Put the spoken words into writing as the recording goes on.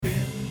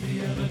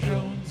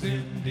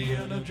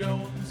Indiana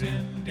Jones,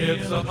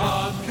 It's a podcast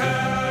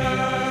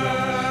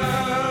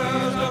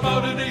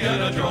about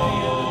Indiana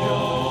Jones.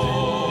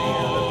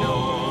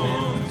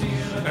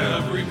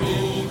 Every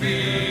movie,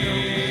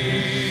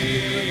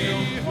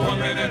 1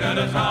 minute at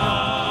a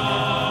time.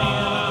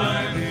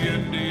 The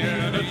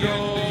Indiana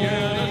Jones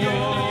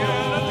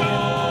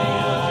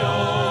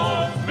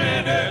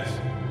Minute.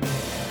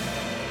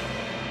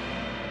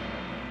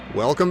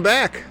 Welcome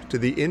back to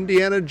the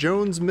Indiana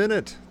Jones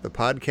Minute, the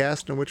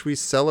podcast in which we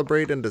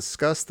celebrate and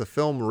discuss the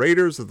film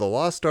Raiders of the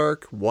Lost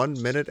Ark 1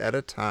 minute at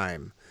a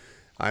time.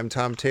 I'm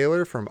Tom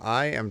Taylor from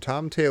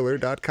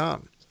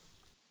IamTomTaylor.com.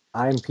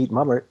 I'm Pete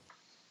Mummert.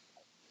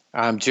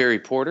 I'm Jerry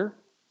Porter.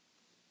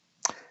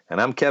 And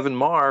I'm Kevin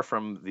Maher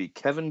from the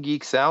Kevin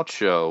Geeks Out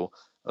Show,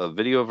 a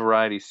video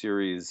variety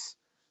series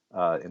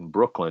in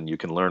Brooklyn you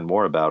can learn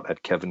more about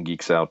at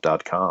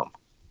kevingeeksout.com.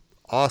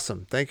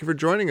 Awesome. Thank you for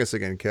joining us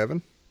again,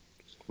 Kevin.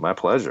 My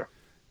pleasure.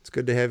 It's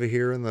good to have you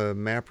here in the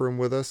map room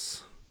with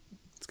us.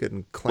 It's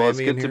getting clammy in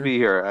here. Well, it's good to be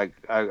here.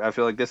 I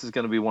feel like this is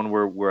going to be one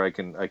where I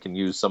can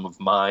use some of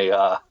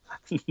my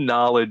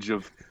knowledge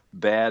of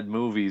bad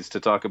movies to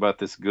talk about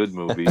this good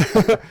movie.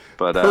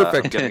 But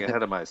I'm getting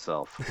ahead of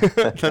myself.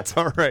 That's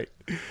all right.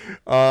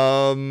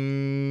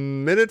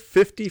 Minute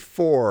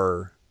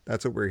 54.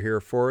 That's what we're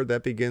here for.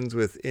 That begins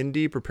with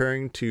Indy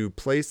preparing to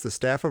place the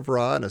Staff of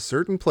Ra in a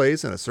certain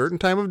place in a certain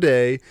time of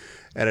day,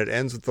 and it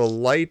ends with the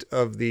light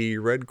of the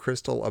red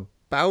crystal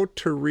about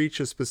to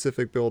reach a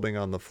specific building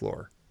on the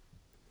floor.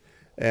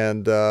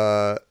 And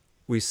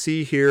we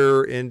see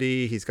here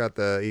Indy, he gets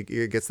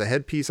the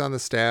headpiece on the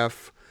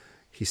staff.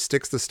 He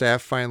sticks the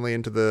staff finally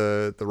into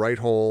the right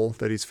hole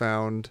that he's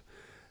found.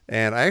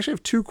 And I actually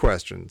have two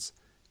questions.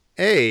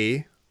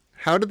 A,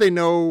 how did they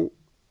know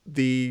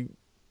the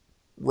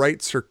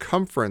right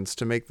circumference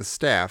to make the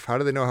staff? How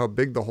do they know how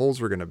big the holes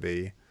were going to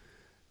be?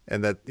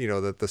 And that,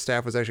 that the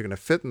staff was actually going to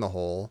fit in the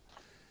hole?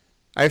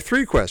 I have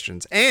three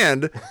questions.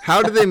 And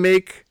how did they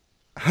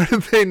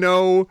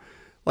know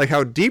like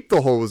how deep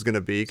the hole was going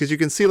to be? Because you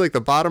can see like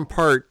the bottom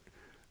part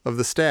of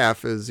the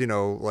staff is,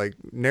 like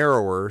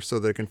narrower so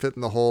that it can fit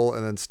in the hole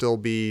and then still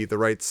be the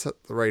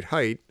right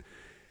height.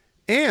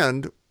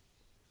 And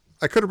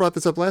I could have brought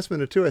this up last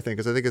minute too, I think,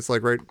 because I think it's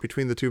like right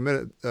between the 2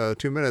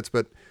 minutes,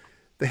 but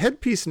the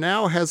headpiece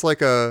now has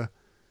like a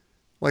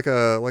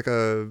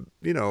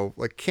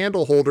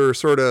candle holder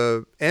sort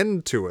of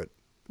end to it,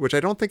 which I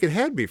don't think it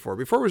had before.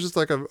 Before it was just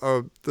like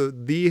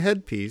the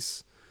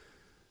headpiece,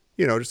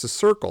 just a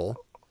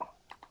circle.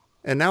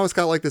 And now it's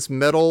got like this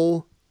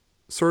metal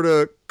sort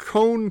of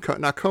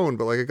not cone,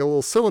 but like a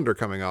little cylinder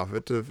coming off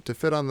it to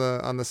fit on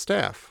the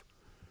staff.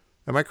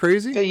 Am I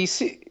crazy? Yeah, you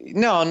see,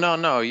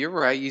 no, you're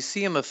right. You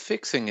see him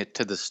affixing it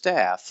to the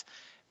staff,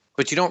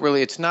 but you don't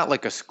really, it's not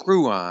like a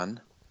screw on.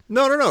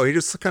 No. He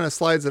just kind of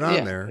slides it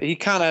on there. He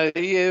kind of,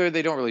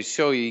 they don't really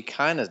show you. He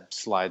kind of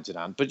slides it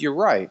on, but you're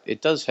right.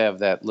 It does have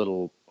that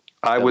little.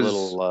 I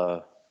was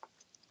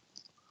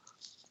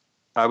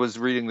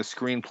reading the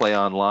screenplay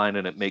online,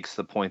 and it makes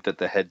the point that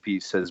the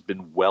headpiece has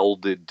been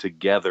welded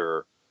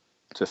together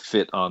to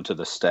fit onto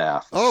the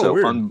staff. Oh, so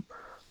weird.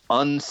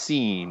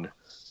 Unseen,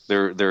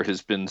 there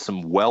has been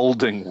some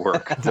welding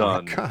work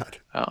done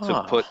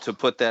to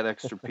put that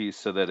extra piece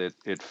so that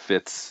it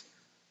fits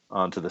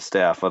onto the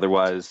staff.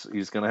 Otherwise,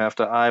 he's going to have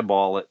to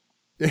eyeball it.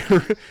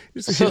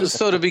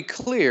 So to be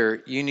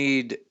clear, you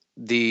need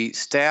the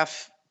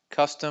staff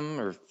custom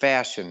or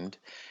fashioned,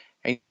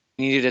 and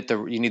you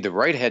need the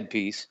right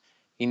headpiece.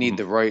 You need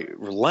the right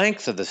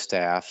length of the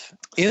staff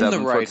in the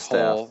right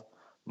hole.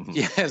 Mm-hmm.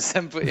 Yes,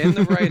 in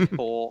the right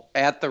hole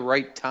at the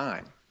right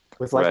time.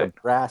 With like a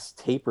brass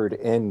tapered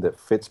end that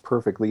fits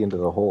perfectly into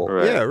the hole.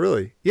 Right. Yeah,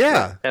 really.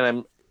 Yeah.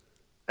 And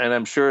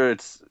I'm sure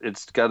it's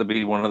got to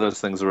be one of those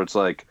things where it's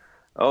like,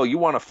 oh, you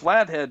want a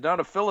flathead,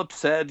 not a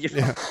Phillips head.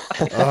 Yeah.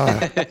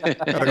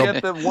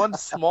 Get the one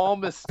small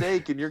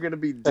mistake, and you're going to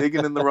be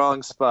digging in the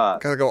wrong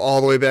spot. Gotta go all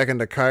the way back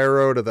into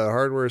Cairo to the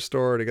hardware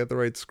store to get the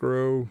right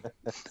screw.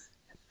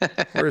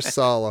 Where's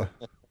Sala?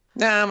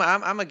 Nah,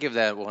 I'm gonna give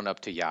that one up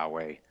to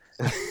Yahweh.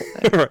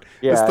 Yeah,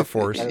 it's the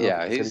Force.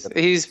 Yeah,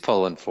 he's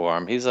pulling for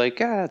him. He's like,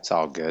 it's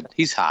all good.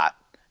 He's hot.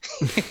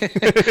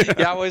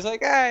 Yahweh's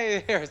like,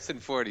 Harrison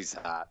Ford, he's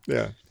hot.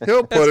 Yeah,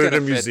 he'll put it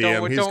in a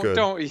museum. He's good.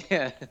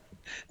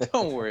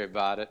 Don't worry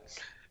about it.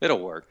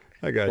 It'll work.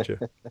 I got you.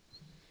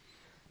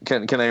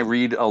 Can I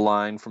read a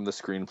line from the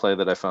screenplay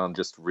that I found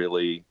just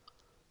really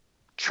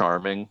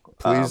charming?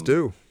 Please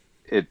do.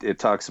 It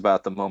talks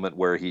about the moment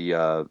where he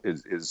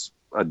is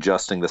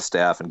adjusting the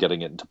staff and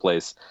getting it into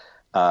place.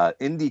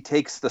 Indy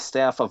takes the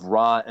staff of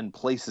Ra and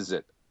places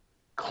it,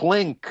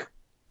 clink,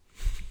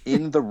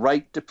 in the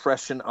right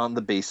depression on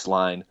the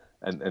baseline.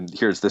 And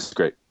here's this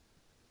great.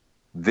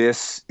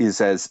 This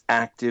is as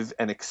active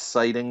and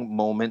exciting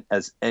moment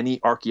as any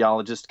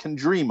archaeologist can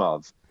dream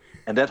of.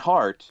 And at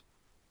heart,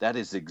 that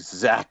is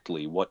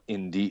exactly what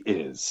Indy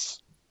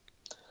is.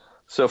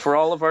 So for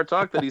all of our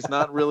talk that he's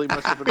not really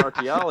much of an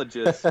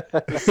archaeologist,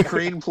 the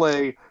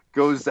screenplay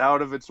goes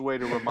out of its way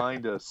to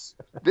remind us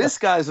this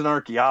guy's an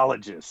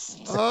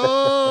archaeologist.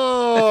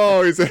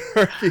 Oh, he's an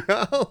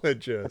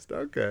archaeologist.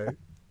 Okay.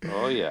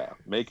 Oh yeah,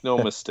 make no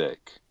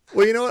mistake.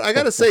 Well, you know what? I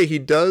gotta say, he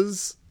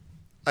does.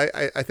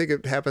 I think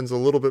it happens a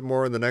little bit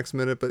more in the next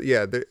minute, but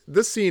yeah,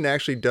 this scene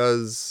actually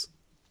does.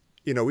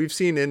 You know, we've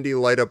seen Indy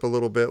light up a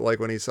little bit, like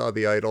when he saw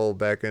the idol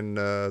back in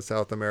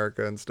South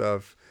America and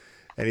stuff,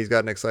 and he's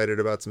gotten excited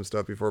about some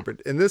stuff before.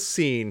 But in this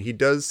scene, he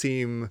does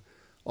seem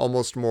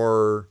almost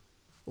more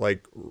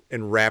like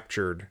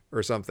enraptured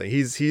or something.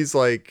 He's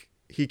like,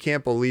 he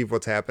can't believe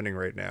what's happening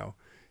right now.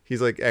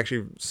 He's like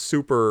actually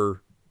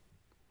super,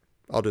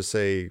 I'll just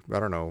say, I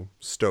don't know,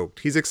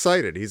 stoked. He's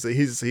excited.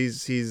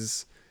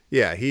 He's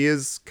yeah, he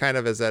is kind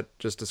of, as that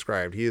just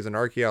described, he is an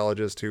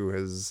archaeologist who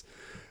has,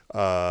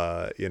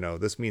 you know,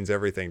 this means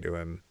everything to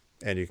him,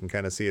 and you can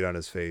kind of see it on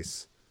his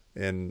face.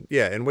 And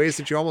yeah, in ways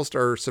that you almost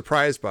are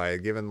surprised by,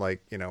 given,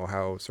 like, you know,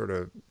 how sort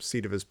of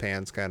seat of his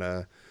pants kind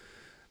of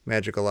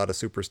magical, out of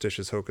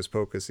superstitious hocus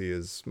pocus he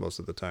is most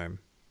of the time.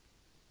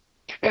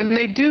 And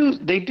they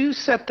do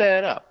set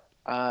that up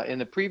in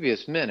the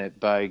previous minute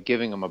by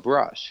giving him a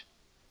brush.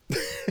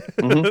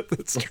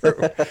 That's true.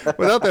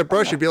 Without that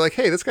brush, you'd be like,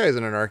 hey, this guy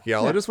isn't an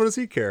archaeologist. What does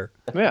he care?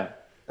 Yeah.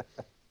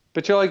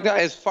 But you're like,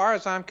 as far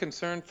as I'm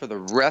concerned, for the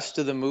rest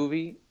of the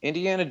movie,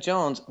 Indiana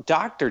Jones,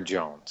 Dr.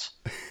 Jones,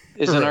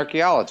 is an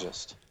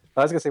archaeologist.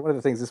 I was going to say, one of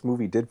the things this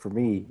movie did for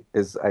me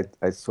is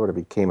I sort of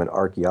became an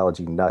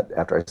archaeology nut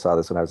after I saw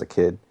this when I was a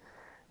kid.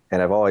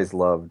 And I've always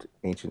loved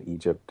ancient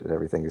Egypt and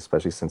everything,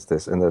 especially since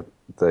this. And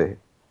the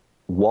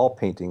wall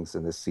paintings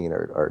in this scene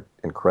are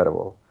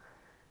incredible.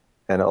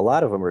 And a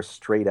lot of them are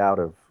straight out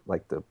of,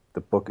 like, the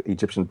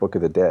Egyptian Book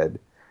of the Dead.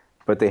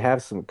 But they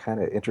have some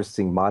kind of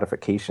interesting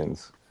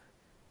modifications,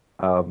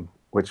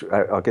 which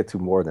I'll get to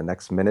more in the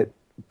next minute.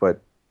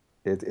 But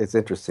it's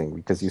interesting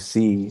because you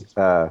see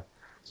a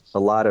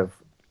lot of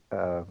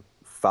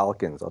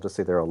falcons. I'll just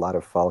say there are a lot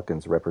of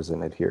falcons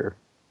represented here.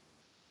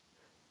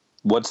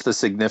 What's the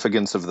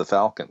significance of the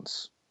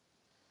falcons?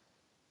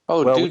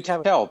 Oh, well,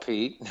 tell,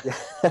 Pete.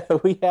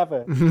 we have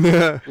a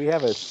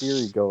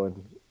theory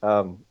going.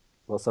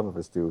 Well, some of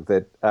us do,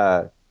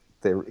 that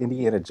the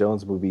Indiana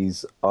Jones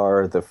movies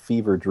are the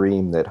fever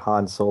dream that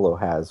Han Solo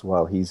has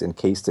while he's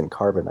encased in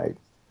carbonite.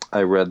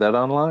 I read that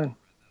online.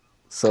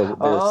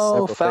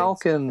 So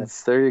falcons.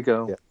 Things. There you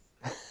go. Yeah.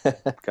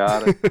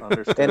 Got it.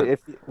 Understood. And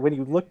when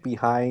you look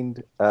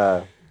behind,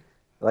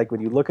 like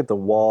when you look at the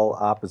wall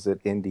opposite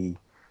Indy,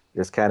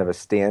 there's kind of a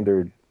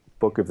standard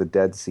Book of the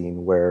Dead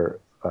scene where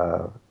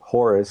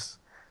Horus,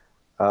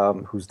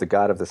 who's the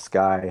god of the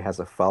sky, has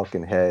a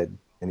falcon head,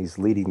 and he's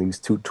leading these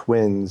two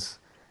twins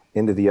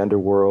into the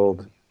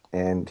underworld,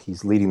 and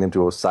he's leading them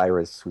to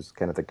Osiris, who's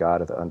kind of the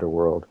god of the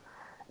underworld.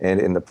 And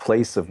in the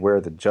place of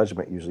where the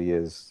judgment usually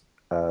is,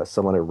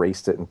 someone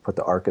erased it and put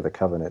the Ark of the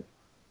Covenant.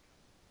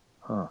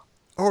 Huh.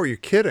 Oh, are you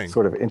kidding?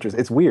 Sort of interesting.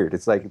 It's weird.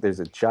 It's like there's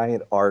a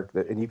giant ark,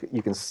 and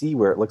you can see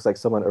where it looks like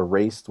someone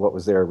erased what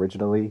was there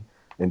originally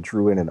and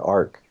drew in an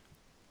ark.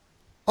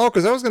 Oh,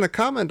 because I was going to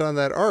comment on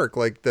that ark,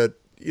 like that.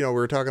 You know, we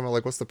were talking about,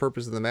 like, what's the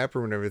purpose of the map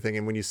room and everything,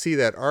 and when you see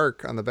that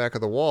arc on the back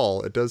of the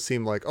wall, it does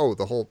seem like, oh,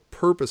 the whole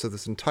purpose of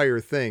this entire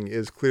thing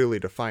is clearly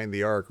to find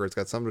the arc, or it's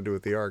got something to do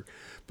with the arc.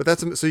 But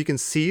that's, so you can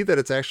see that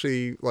it's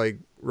actually, like,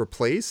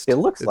 replaced. It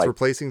looks it's like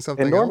replacing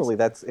something. And normally else?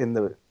 That's in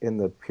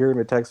the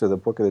pyramid text or the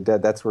Book of the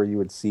Dead. That's where you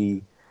would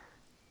see,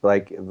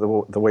 like,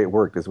 the way it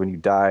worked is when you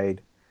died,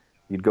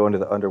 you'd go into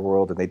the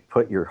underworld and they'd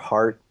put your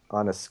heart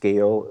on a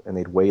scale and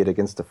they'd weigh it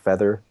against a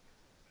feather.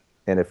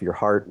 And if your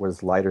heart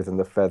was lighter than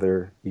the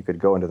feather, you could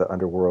go into the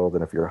underworld.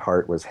 And if your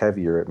heart was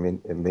heavier, it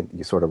meant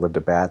you sort of lived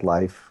a bad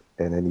life,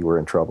 and then you were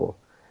in trouble.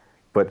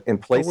 But in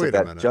place of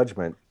that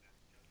judgment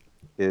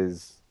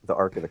is the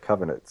Ark of the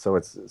Covenant. So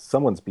it's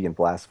someone's being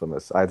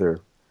blasphemous.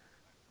 Either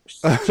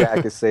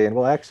Jack is saying,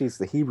 well, actually, it's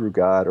the Hebrew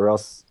God, or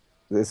else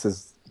this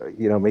is,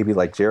 you know, maybe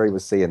like Jerry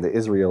was saying, the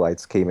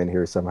Israelites came in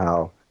here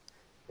somehow,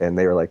 and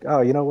they were like, oh,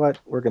 you know what?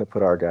 We're going to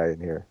put our guy in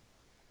here.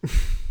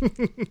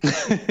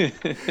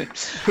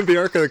 The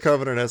Ark of the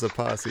Covenant has a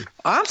posse.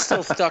 I'm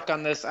still stuck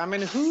on this. I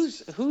mean,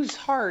 whose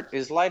heart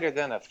is lighter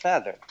than a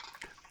feather?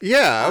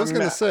 Yeah, I was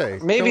going to say.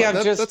 Maybe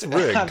I've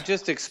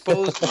just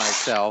exposed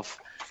myself.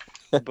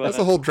 But that's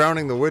the whole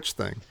drowning the witch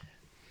thing.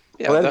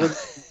 Yeah, well, when you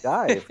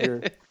die,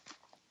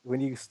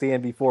 when you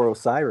stand before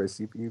Osiris,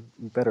 you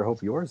better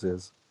hope yours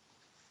is.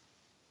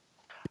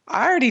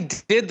 I already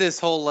did this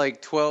whole,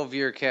 like,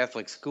 12-year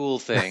Catholic school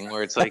thing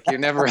where it's like you're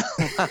never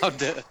allowed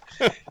to.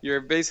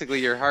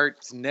 Your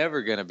heart's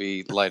never going to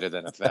be lighter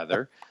than a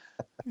feather.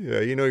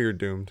 Yeah, you know you're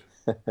doomed.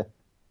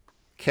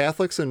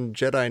 Catholics and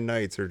Jedi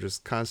Knights are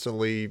just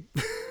constantly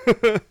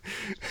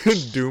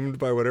doomed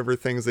by whatever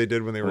things they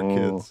did when they were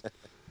kids.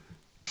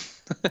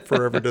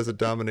 Forever does it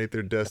dominate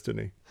their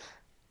destiny.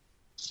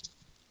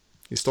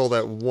 You stole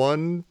that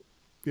one,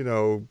 you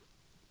know,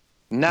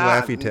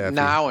 Laffy Taffy.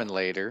 Now and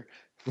later.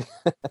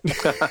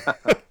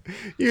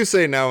 You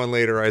say now and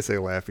later, I say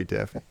Laffy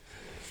Taffy.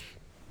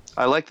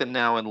 I like the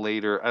now and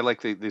later. I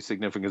like the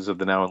significance of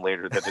the now and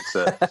later. That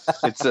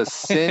it's a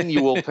sin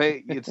you will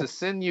pay. It's a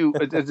sin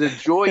it's a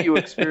joy you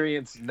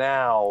experience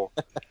now,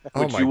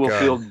 Oh which my you will God.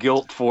 feel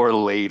guilt for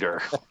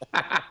later.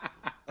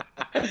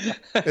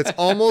 It's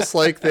almost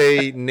like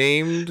they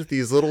named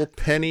these little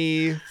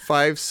penny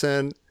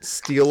 5-cent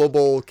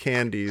stealable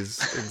candies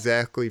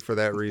exactly for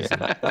that reason.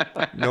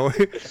 No,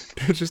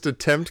 just to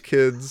tempt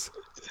kids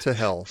to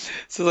hell.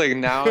 So like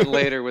now and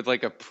later with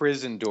like a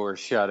prison door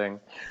shutting.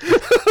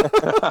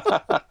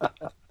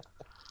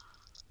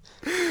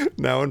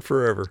 Now and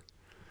forever.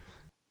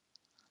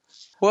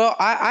 Well,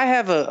 I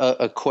have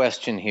a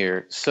question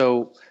here.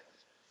 So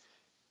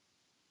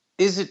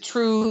is it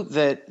true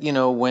that,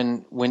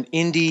 when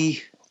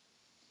Indy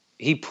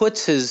he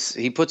puts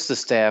the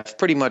staff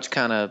pretty much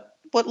kind of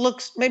what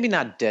looks maybe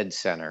not dead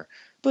center,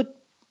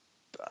 but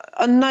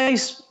a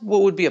nice,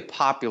 what would be a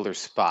popular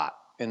spot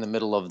in the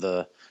middle of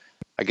the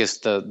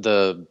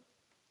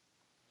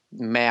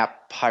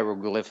map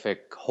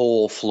hieroglyphic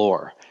whole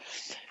floor,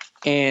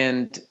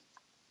 and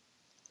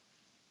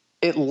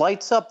it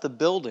lights up the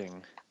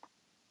building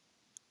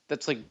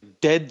that's like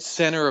dead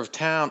center of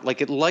town.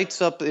 Like it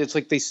lights up. It's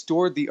like they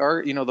stored the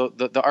Ark,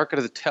 the Ark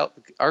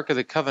of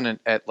the Covenant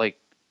at like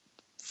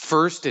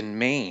First and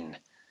Main,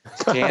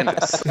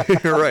 Kansas.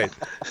 You're right.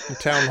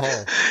 Town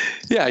hall.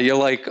 Yeah, you're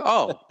like,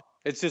 oh,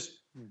 it's just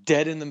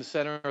dead in the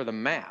center of the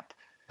map.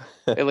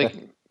 Like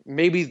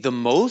maybe the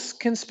most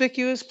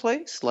conspicuous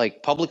place,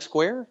 like Public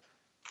Square.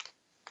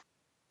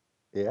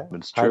 Yeah,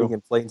 It's hiding true.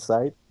 in plain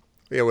sight.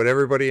 Yeah, would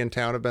everybody in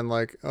town have been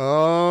like,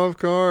 oh, of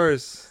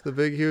course, the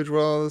big, huge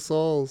Well of the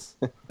Souls.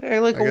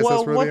 They're like, I guess well,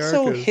 that's where the what's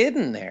so Ark is.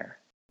 hidden there?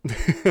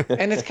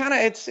 And it's kind of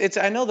it's.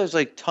 I know there's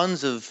like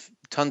tons of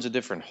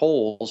different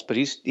holes, but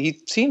he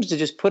seems to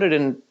just put it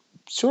in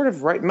sort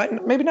of right,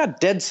 maybe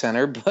not dead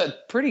center,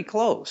 but pretty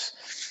close.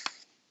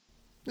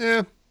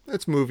 Yeah,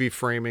 it's movie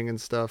framing and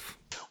stuff.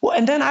 Well,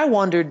 and then I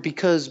wondered,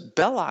 because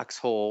Belloc's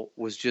hole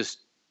was just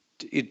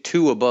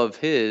 2 above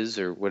his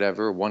or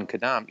whatever, 1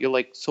 Kadam. You're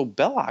like, so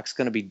Belloc's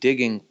going to be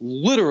digging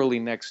literally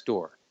next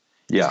door.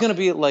 Yeah. He's going to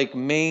be at like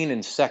Main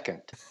and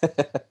Second.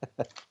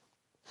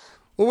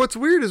 Well, what's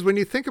weird is when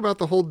you think about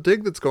the whole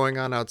dig that's going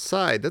on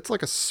outside, that's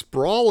like a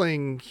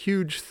sprawling,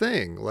 huge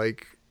thing.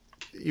 Like,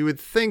 you would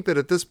think that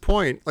at this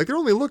point, like, they're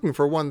only looking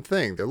for one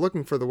thing. They're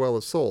looking for the Well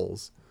of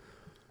Souls.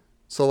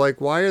 So,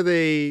 like, why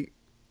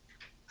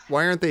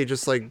aren't they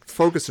just, like,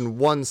 focused in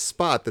one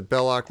spot that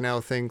Belloc now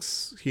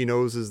thinks he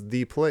knows is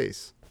the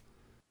place?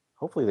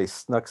 Hopefully they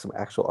snuck some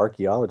actual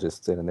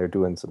archaeologists in and they're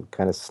doing some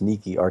kind of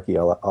sneaky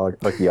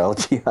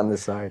archaeology on the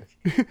side.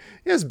 Yeah,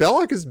 is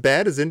Belloc as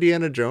bad as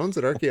Indiana Jones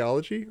at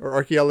archaeology? Or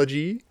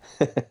archaeology?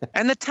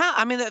 And the town,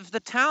 I mean, the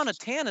town of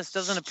Tanis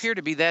doesn't appear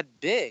to be that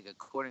big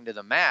according to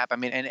the map. I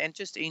mean, and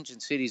just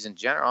ancient cities in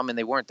general. I mean,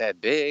 they weren't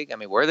that big. I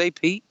mean, were they,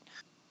 Pete?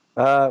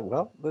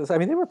 Well, I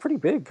mean, they were pretty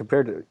big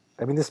compared to.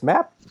 I mean, this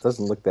map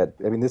doesn't look that.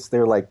 I mean,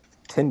 there are like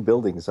 10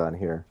 buildings on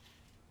here,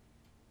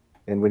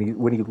 and when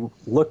you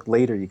look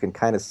later, you can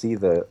kind of see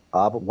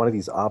one of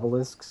these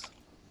obelisks,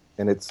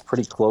 and it's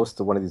pretty close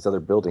to one of these other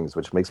buildings,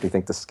 which makes me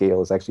think the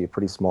scale is actually a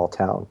pretty small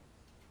town.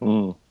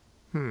 Mm.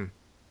 Yeah,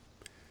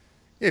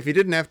 if you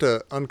didn't have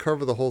to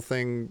uncover the whole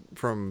thing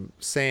from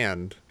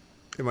sand,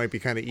 it might be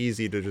kind of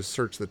easy to just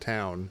search the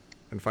town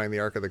and find the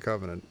Ark of the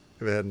Covenant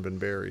if it hadn't been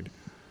buried.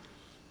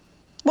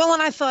 Well,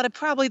 and I thought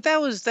that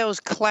was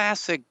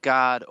classic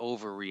God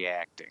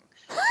overreacting.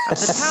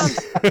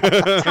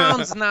 The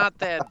town's not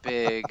that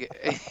big,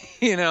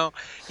 You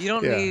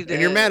don't need. And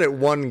you're mad at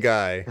one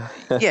guy.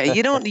 Yeah,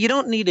 you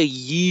don't need a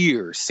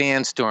year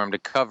sandstorm to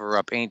cover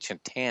up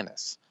ancient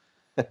Tanis.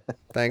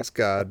 Thanks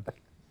God.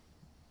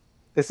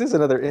 This is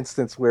another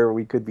instance where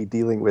we could be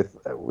dealing with.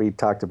 We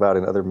talked about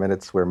in other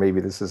minutes where maybe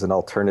this is an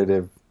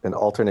alternate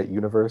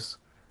universe,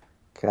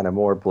 kind of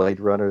more Blade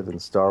Runner than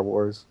Star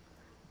Wars,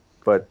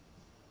 but.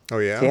 Oh,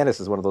 yeah? Tanis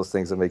is one of those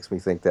things that makes me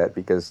think that,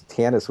 because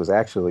Tanis was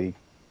actually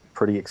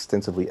pretty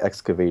extensively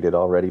excavated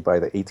already by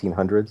the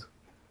 1800s.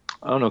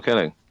 Oh, no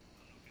kidding.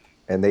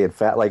 And they had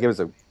it was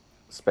a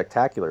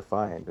spectacular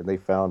find, and they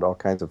found all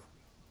kinds of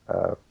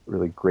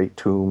really great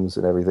tombs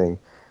and everything,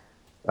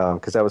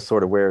 because that was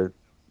sort of where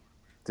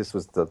this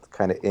was the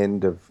kind of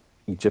end of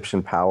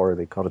Egyptian power.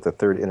 They called it the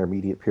Third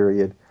Intermediate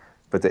Period,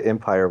 but the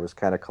empire was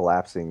kind of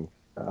collapsing,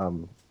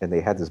 and they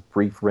had this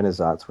brief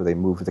renaissance where they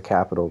moved the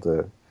capital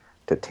to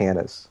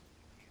Tanis.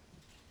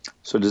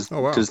 So does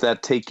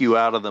that take you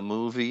out of the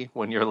movie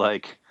when you're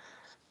like,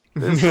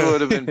 this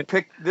would have been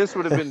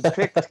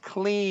picked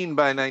clean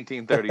by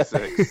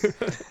 1936?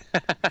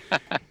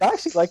 I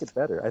actually like it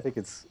better. I think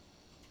it's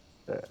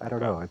I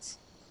don't know.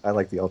 I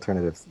like the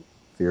alternative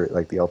theory,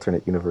 like the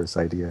alternate universe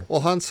idea.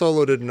 Well, Han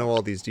Solo didn't know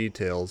all these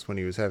details when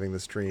he was having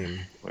this dream.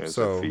 It's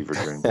So, a fever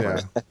dream. yeah.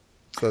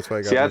 So that's why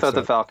I got See, I mixed thought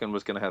the up. Falcon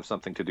was going to have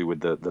something to do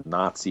with the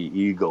Nazi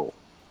eagle.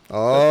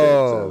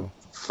 Oh.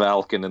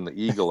 Falcon and the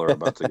eagle are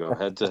about to go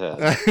head to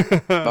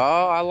head.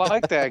 Oh, I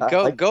like that.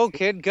 Go,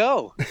 kid,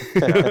 go.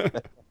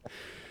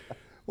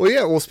 Well,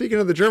 yeah. Well, speaking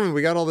of the German,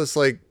 we got all this,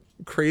 like,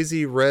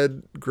 crazy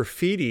red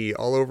graffiti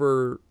all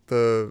over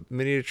the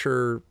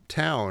miniature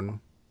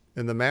town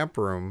in the map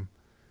room.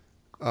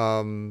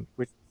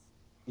 Which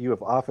you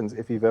have often,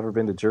 if you've ever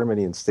been to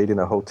Germany and stayed in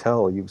a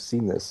hotel, you've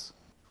seen this.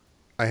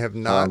 I have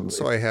not,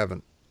 so I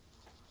haven't.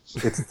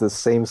 It's the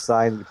same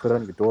sign you put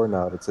on your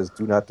doorknob. It says,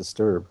 "Do not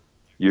disturb."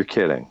 You're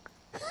kidding.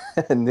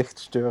 Nicht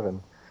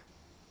stören.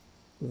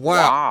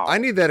 Wow. I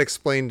need that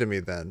explained to me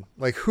then.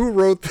 Like, who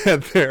wrote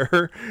that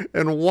there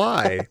and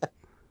why?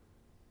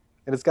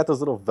 And it's got those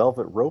little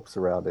velvet ropes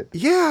around it.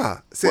 Yeah.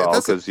 See, Well,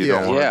 because you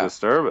don't want to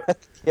disturb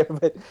it. Yeah,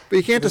 but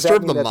you can't does that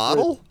disturb mean the that's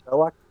model?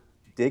 Belloc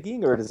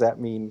digging, or does that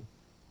mean...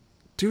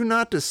 Do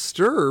not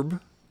disturb?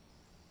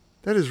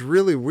 That is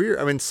really weird.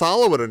 I mean,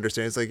 Sala would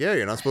understand. It's like, yeah,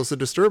 you're not supposed to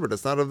disturb it.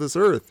 It's not of this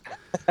earth.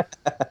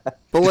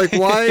 But like,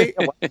 why?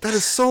 That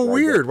is so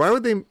weird. Why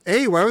would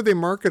they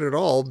mark it at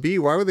all? B,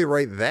 why would they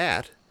write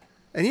that?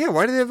 And yeah,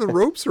 why do they have the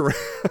ropes around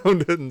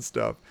it and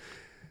stuff?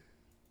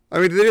 I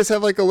mean, did they just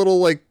have like a little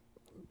like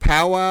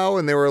powwow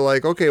and they were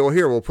like, okay, well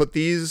here, we'll put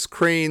these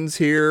cranes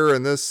here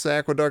and this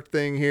aqueduct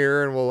thing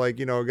here and we'll like,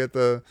 get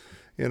the,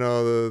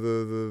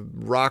 the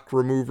rock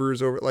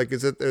removers over. Like, are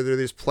they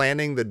just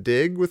planning the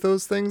dig with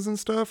those things and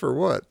stuff or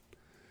what?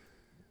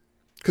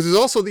 Because there's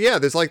also,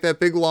 there's like that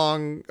big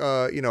long,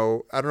 I don't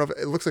know if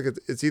it looks like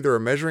it's either a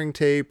measuring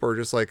tape or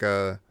just like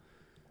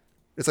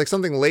it's like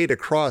something laid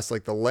across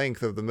like the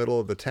length of the middle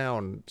of the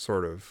town,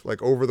 sort of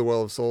like over the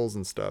Well of Souls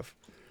and stuff.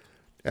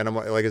 And I'm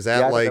like, is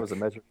that like, that was a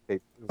measuring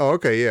tape. Oh,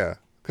 okay. Yeah.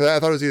 Cause I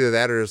thought it was either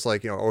that or just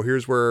like,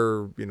 here's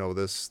where,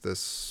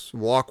 this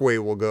walkway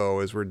will go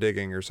as we're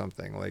digging or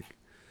something, like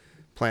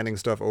planting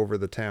stuff over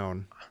the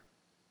town.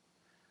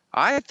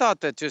 I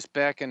thought that just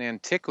back in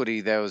antiquity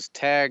that was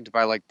tagged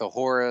by like the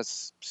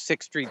Horace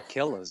 6th Street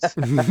Killers.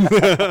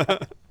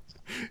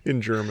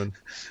 In German.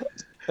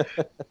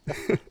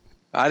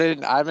 I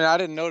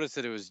didn't notice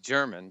that it was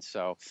German,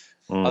 so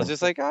I was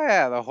just like, oh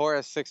yeah, the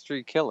Horace 6th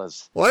Street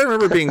Killers. Well, I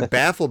remember being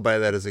baffled by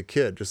that as a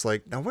kid. Just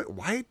like, now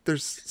why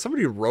there's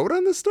somebody who wrote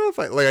on this stuff?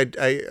 I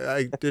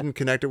didn't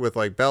connect it with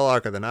like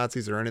Belloc or the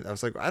Nazis or anything. I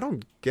was like, I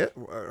don't get.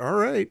 All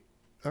right,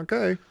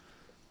 okay,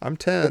 I'm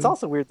 10. It's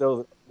also weird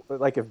though.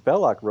 Like if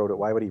Belloc wrote it,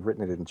 why would he have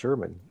written it in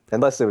German?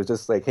 Unless it was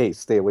just like, hey,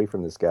 stay away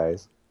from this,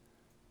 guys.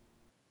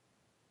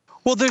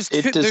 Well, there's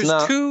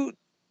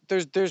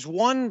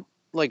one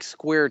like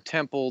square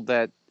temple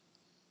that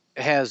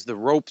has the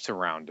ropes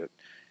around it,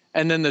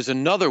 and then there's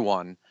another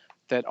one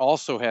that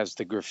also has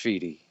the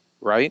graffiti,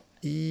 right?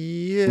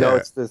 Yeah. No,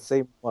 it's the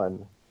same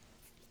one.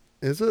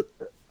 Is it?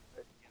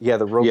 Yeah,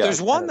 the rope.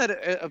 There's one that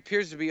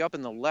appears to be up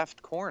in the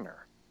left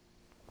corner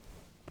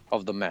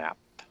of the map.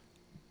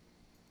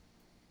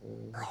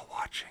 We're all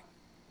watching.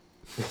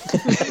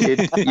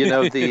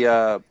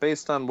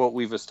 Based on what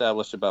we've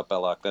established about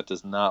Belloc, that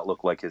does not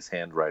look like his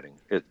handwriting.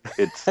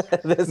 It's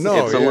a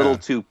little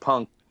too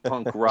punk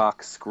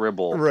rock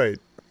scribble. Right.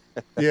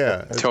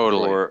 Yeah.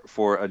 Totally.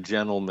 For a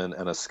gentleman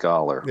and a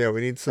scholar. Yeah,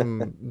 we need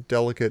some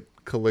delicate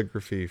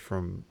calligraphy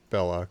from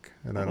Belloc,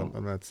 and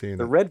I'm not seeing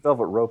the red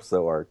velvet ropes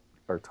though are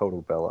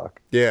total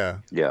Belloc. Yeah.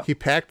 Yeah. He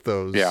packed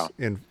those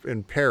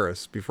in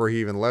Paris before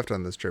he even left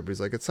on this trip. He's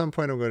like, at some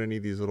point I'm going to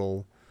need these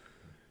little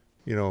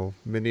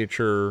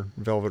miniature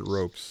velvet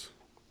ropes.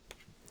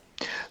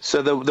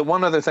 So the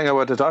one other thing I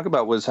wanted to talk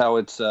about was how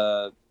it's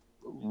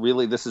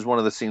really, this is one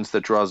of the scenes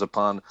that draws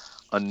upon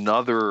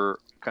another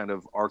kind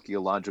of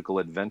archaeological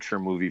adventure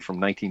movie from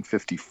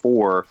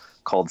 1954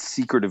 called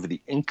Secret of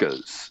the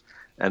Incas.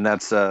 And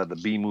that's the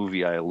B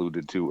movie I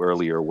alluded to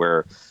earlier,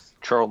 where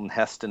Charlton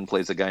Heston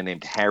plays a guy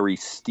named Harry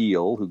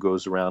Steele, who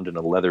goes around in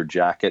a leather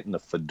jacket and a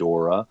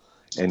fedora,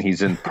 and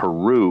he's in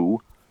Peru.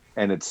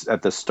 And it's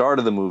at the start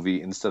of the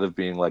movie, instead of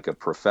being like a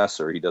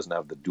professor, he doesn't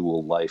have the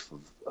dual life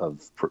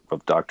of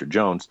Dr.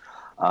 Jones.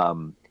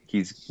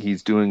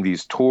 He's doing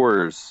these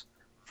tours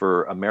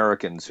for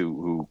Americans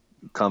who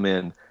come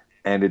in,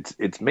 and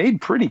it's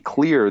made pretty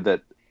clear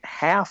that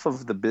half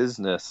of the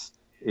business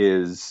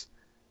is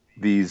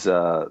these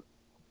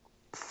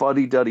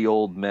fuddy-duddy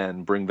old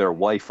men bring their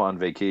wife on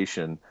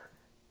vacation,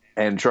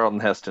 and Charlton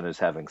Heston is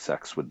having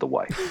sex with the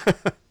wife.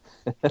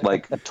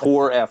 Like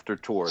tour after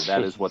tour,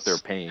 that is what they're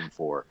paying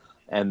for.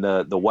 And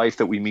the wife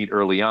that we meet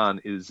early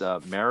on is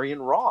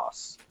Marion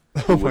Ross,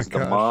 who was the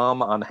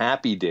mom on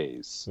Happy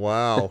Days.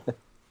 Wow.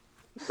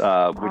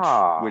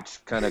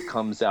 Which kind of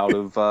comes out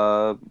of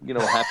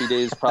Happy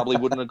Days probably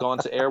wouldn't have gone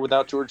to air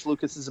without George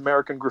Lucas's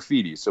American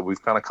Graffiti. So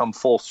we've kind of come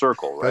full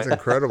circle, right? That's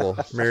incredible.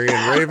 Marion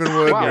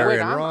Ravenwood,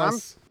 Marion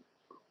Ross.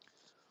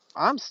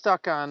 I'm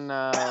stuck on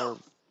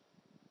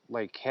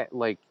like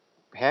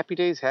Happy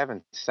Days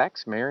having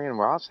sex, Marion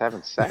Ross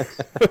having sex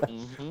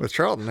with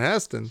Charlton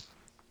Heston,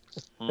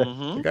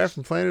 the guy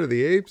from Planet of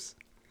the Apes.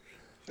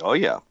 Oh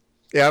yeah.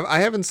 Yeah, I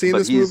haven't seen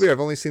this movie. I've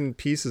only seen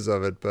pieces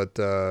of it, but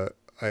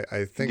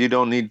I think you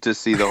don't need to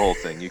see the whole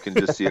thing. You can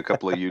just see a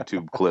couple of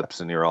YouTube clips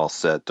and you're all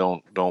set.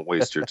 Don't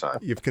waste your time.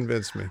 You've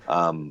convinced me.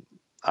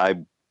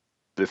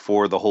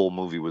 Before the whole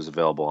movie was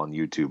available on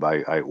YouTube,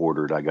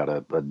 I got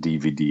a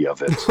DVD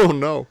of it. Oh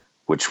no.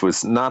 Which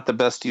was not the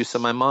best use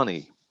of my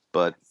money,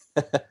 but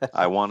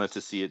I wanted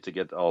to see it to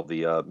get all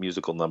the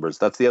musical numbers.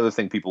 That's the other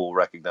thing people will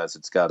recognize.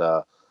 It's got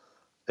a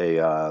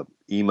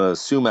Ema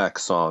Sumac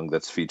song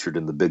that's featured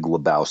in The Big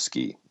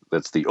Lebowski.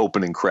 That's the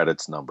opening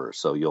credits number.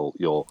 So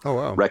you'll Oh,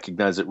 wow.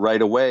 recognize it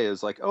right away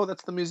as like, oh,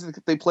 that's the music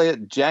that they play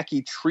at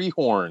Jackie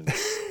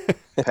Treehorn's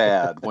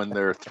pad when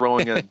they're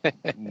throwing a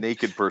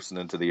naked person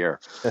into the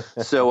air.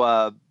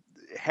 So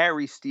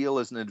Harry Steele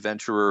is an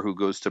adventurer who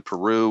goes to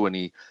Peru, and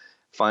he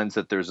finds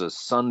that there's a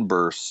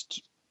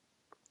sunburst.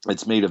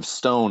 It's made of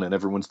stone, and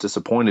everyone's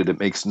disappointed. It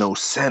makes no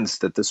sense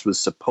that this was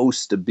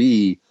supposed to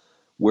be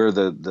where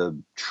the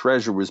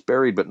treasure was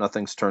buried, but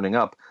nothing's turning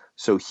up.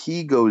 So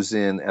he goes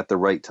in at the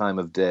right time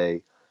of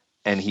day,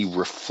 and he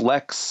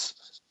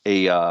reflects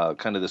a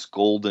kind of this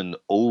golden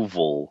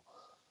oval.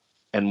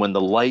 And when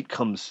the light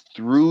comes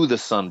through the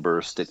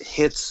sunburst, it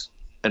hits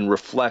and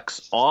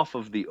reflects off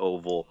of the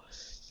oval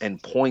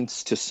and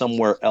points to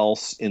somewhere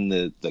else in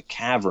the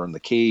cavern, the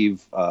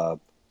cave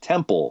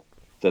temple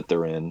that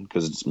they're in,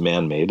 because it's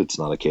man-made, it's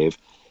not a cave.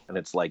 And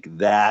it's like,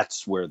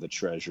 that's where the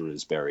treasure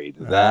is buried.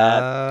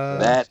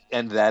 That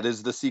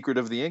is the secret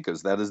of the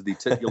Incas. That is the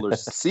titular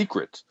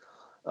secret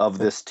of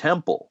this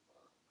temple.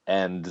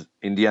 And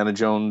Indiana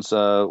Jones,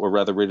 or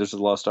rather Raiders of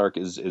the Lost Ark,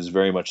 is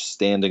very much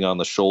standing on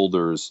the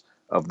shoulders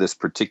of this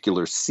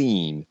particular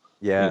scene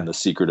in The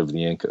Secret of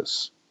the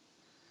Incas.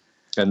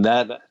 And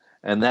that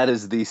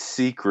is the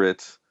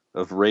secret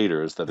of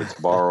Raiders, that it's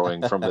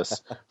borrowing from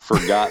this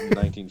forgotten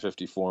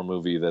 1954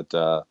 movie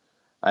that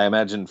I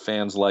imagine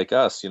fans like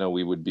us,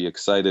 we would be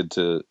excited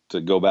to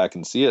go back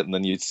and see it. And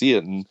then you'd see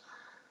it and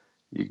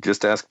you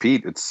just ask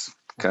Pete. It's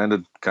kind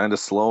of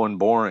slow and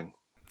boring.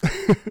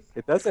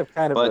 It does have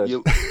kind of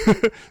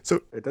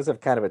it does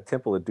have kind of a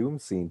Temple of Doom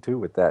scene too,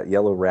 with that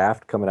yellow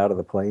raft coming out of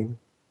the plane.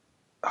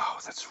 Oh,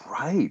 that's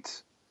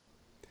right.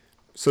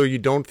 So you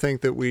don't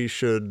think that we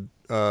should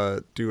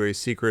do a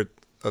Secret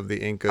of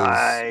the Incas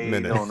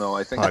minute? I don't know.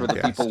 I think for the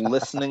people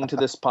listening to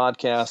this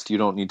podcast, you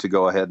don't need to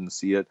go ahead and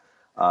see it.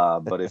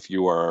 But if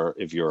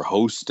you're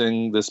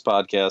hosting this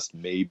podcast,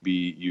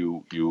 maybe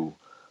you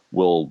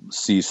will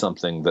see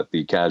something that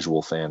the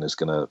casual fan is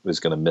gonna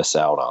miss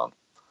out on.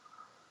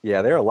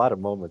 Yeah, there are a lot of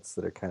moments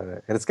that are kind of,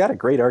 and it's got a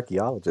great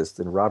archaeologist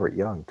in Robert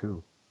Young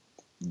too.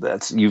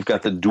 You've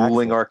got the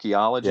dueling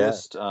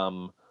archaeologist.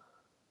 Yeah.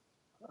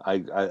 I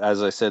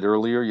as I said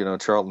earlier,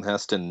 Charlton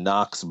Heston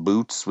knocks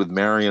boots with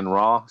Marion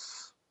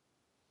Ross.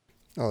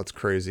 Oh, it's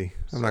crazy.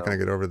 I'm not going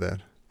to get over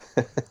that.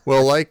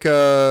 Well, like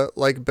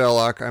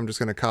Belloc, I'm just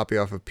going to copy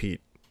off of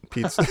Pete.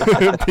 Pete's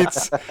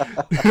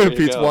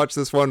watched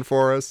this one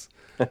for us,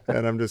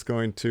 and I'm just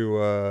going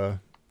to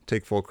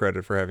take full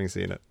credit for having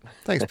seen it.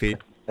 Thanks, Pete.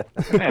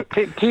 Yeah,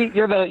 Pete,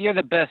 you're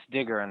the best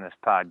digger in this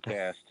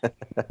podcast.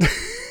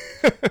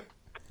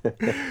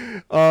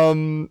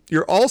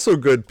 You're also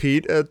good,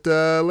 Pete, at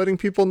letting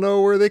people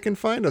know where they can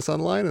find us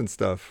online and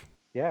stuff.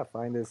 Yeah,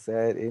 find us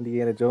at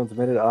Indiana Jones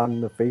Minute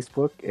on the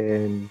Facebook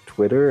and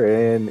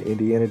Twitter and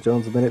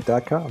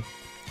IndianaJonesMinute.com.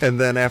 And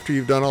then after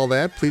you've done all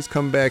that, please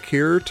come back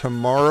here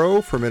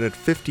tomorrow for minute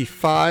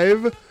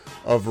 55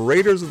 of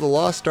Raiders of the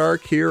Lost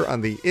Ark here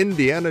on the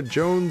Indiana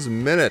Jones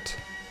Minute.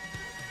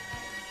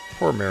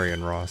 Poor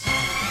Marion Ross.